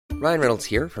Ryan Reynolds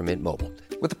here from Mint Mobile.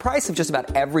 With the price of just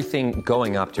about everything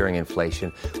going up during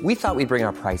inflation, we thought we'd bring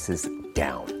our prices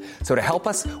down. So to help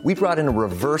us, we brought in a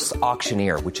reverse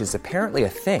auctioneer, which is apparently a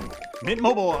thing. Mint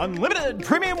Mobile Unlimited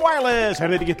Premium Wireless. How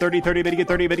to get 30, 30, bit to get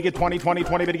 30, bit to get 20, 20,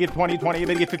 20, bit to get 20, 20,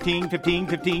 bit to get 15, 15,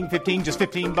 15, 15, just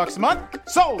 $15 a month?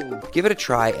 Sold! Give it a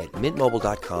try at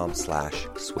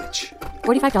mintmobile.com/switch.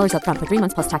 $45 up front for 3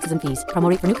 months plus taxes and fees. Promo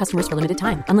rate for new customers for limited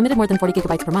time. Unlimited more than 40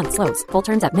 gigabytes per month. Slows full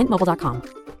terms at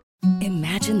mintmobile.com.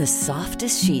 Imagine the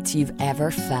softest sheets you've ever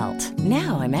felt.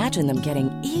 Now imagine them getting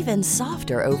even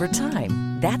softer over time.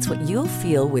 That's what you'll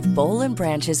feel with Boll &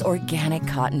 Branch's organic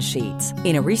cotton sheets.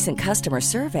 In a recent customer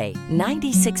survey,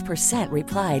 96%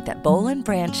 replied that Boll &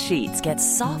 Branch sheets get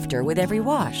softer with every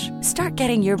wash. Start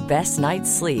getting your best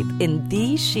night's sleep in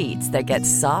these sheets that get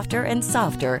softer and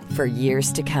softer for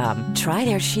years to come. Try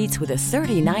their sheets with a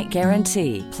 30-night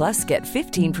guarantee. Plus, get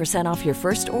 15% off your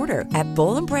first order at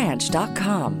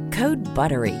bollandbranch.com. Code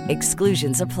BUTTERY.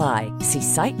 Exclusions apply. See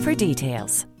site for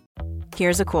details.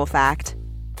 Here's a cool fact.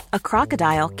 A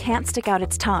crocodile can't stick out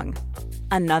its tongue.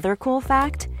 Another cool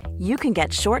fact, you can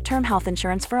get short-term health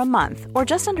insurance for a month or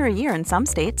just under a year in some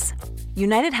states.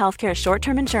 United Healthcare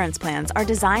short-term insurance plans are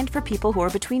designed for people who are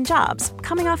between jobs,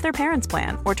 coming off their parents'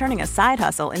 plan, or turning a side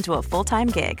hustle into a full-time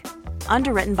gig.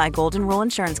 Underwritten by Golden Rule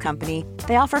Insurance Company,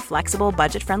 they offer flexible,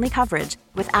 budget-friendly coverage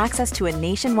with access to a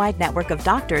nationwide network of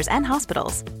doctors and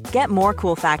hospitals. Get more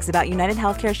cool facts about United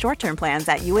Healthcare short-term plans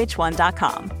at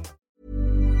uh1.com.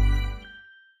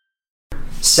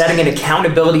 Setting an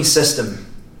accountability system.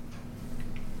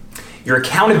 Your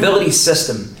accountability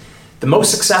system. The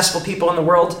most successful people in the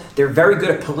world, they're very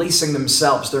good at policing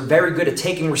themselves. They're very good at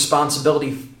taking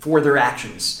responsibility for their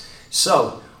actions.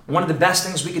 So, one of the best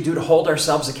things we could do to hold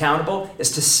ourselves accountable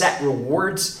is to set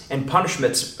rewards and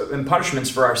punishments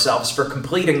for ourselves for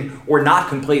completing or not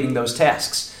completing those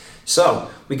tasks. So,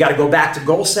 we got to go back to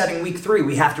goal setting week 3.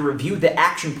 We have to review the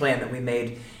action plan that we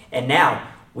made. And now,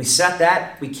 we set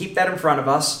that, we keep that in front of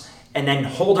us, and then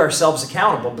hold ourselves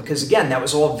accountable, because again, that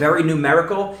was all very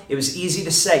numerical. It was easy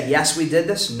to say, yes, we did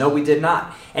this, no, we did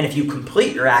not. And if you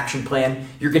complete your action plan,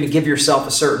 you're going to give yourself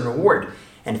a certain reward.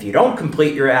 And if you don't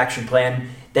complete your action plan,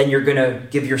 then you're going to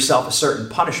give yourself a certain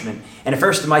punishment. And at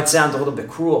first it might sound a little bit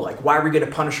cruel, like why are we going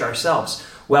to punish ourselves?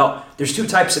 Well, there's 2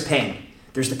 types of pain.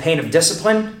 There's the pain of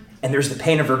discipline, and there's the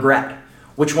pain of regret.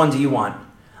 Which one do you want?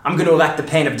 I'm going to elect the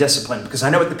pain of discipline, because I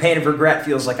know what the pain of regret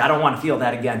feels like. I don't want to feel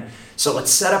that again. So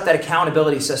let's set up that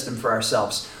accountability system for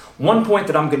ourselves. One point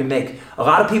that I'm going to make, a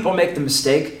lot of people make the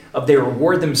mistake of they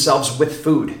reward themselves with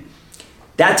food.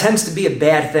 That tends to be a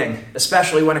bad thing,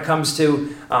 especially when it comes to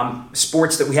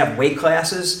sports that we have weight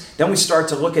classes. Then we start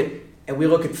to look at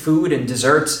food and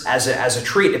desserts as a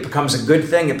treat. It becomes a good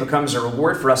thing. It becomes a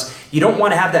reward for us. You don't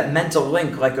want to have that mental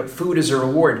link like food is a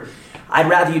reward. I'd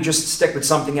rather you just stick with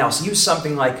something else. Use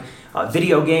something like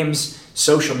video games,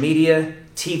 social media,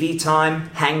 TV time,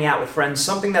 hanging out with friends,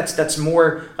 something that's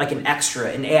more like an extra,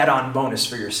 an add-on bonus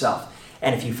for yourself.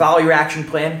 And if you follow your action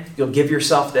plan, you'll give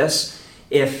yourself this.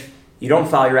 If you don't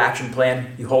follow your action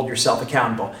plan, you hold yourself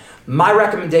accountable. My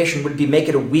recommendation would be make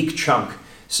it a week chunk.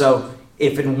 So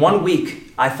if in 1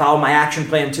 week I follow my action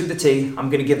plan to the T, I'm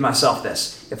going to give myself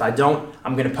this. If I don't,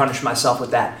 I'm going to punish myself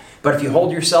with that. But if you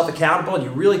hold yourself accountable and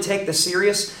you really take this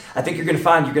serious, I think you're going to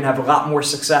find you're going to have a lot more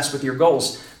success with your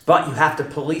goals. But you have to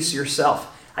police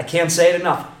yourself. I can't say it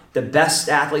enough. The best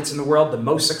athletes in the world, the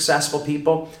most successful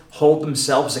people, hold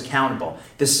themselves accountable.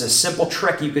 This is a simple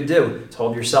trick you could do to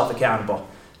hold yourself accountable.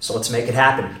 So let's make it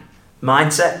happen.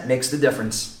 Mindset makes the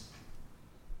difference.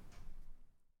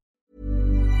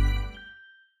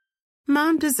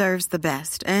 Mom deserves the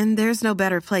best, and there's no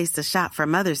better place to shop for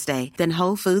Mother's Day than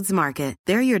Whole Foods Market.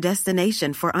 They're your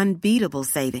destination for unbeatable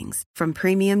savings, from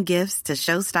premium gifts to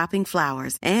show-stopping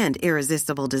flowers and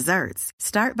irresistible desserts.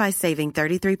 Start by saving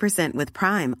 33% with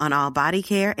Prime on all body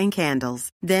care and candles.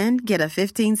 Then get a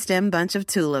 15-stem bunch of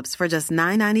tulips for just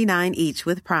 $9.99 each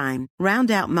with Prime.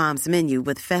 Round out Mom's menu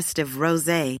with festive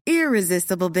rosé,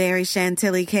 irresistible berry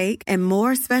chantilly cake, and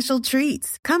more special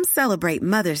treats. Come celebrate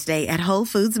Mother's Day at Whole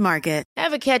Foods Market.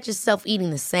 Ever catch yourself eating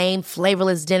the same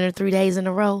flavorless dinner 3 days in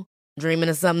a row? Dreaming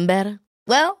of something better?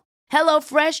 Well,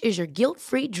 HelloFresh is your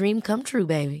guilt-free dream come true,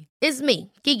 baby. It's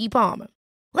me, Keke Palmer.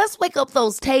 Let's wake up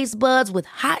those taste buds with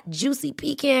hot, juicy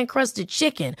pecan-crusted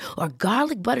chicken or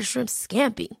garlic butter shrimp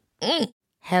scampi.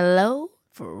 Hello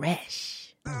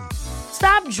Fresh.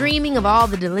 Stop dreaming of all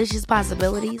the delicious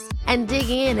possibilities and dig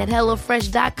in at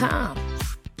HelloFresh.com.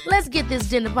 Let's get this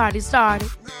dinner party started.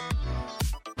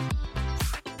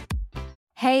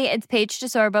 Hey, it's Paige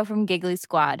DeSorbo from Giggly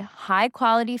Squad. High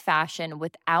quality fashion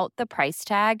without the price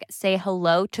tag. Say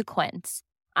hello to Quince.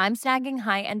 I'm snagging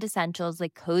high-end essentials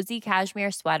like cozy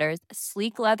cashmere sweaters,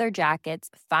 sleek leather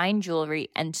jackets, fine jewelry,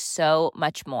 and so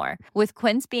much more. With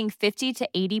Quince being 50 to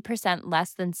 80%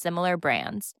 less than similar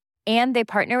brands. And they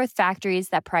partner with factories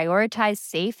that prioritize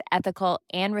safe, ethical,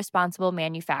 and responsible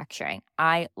manufacturing.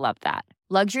 I love that.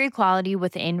 Luxury quality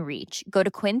within reach. Go to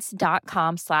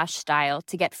quince.com/style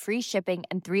to get free shipping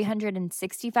and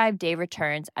 365-day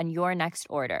returns on your next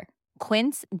order.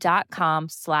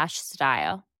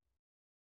 Quince.com/style.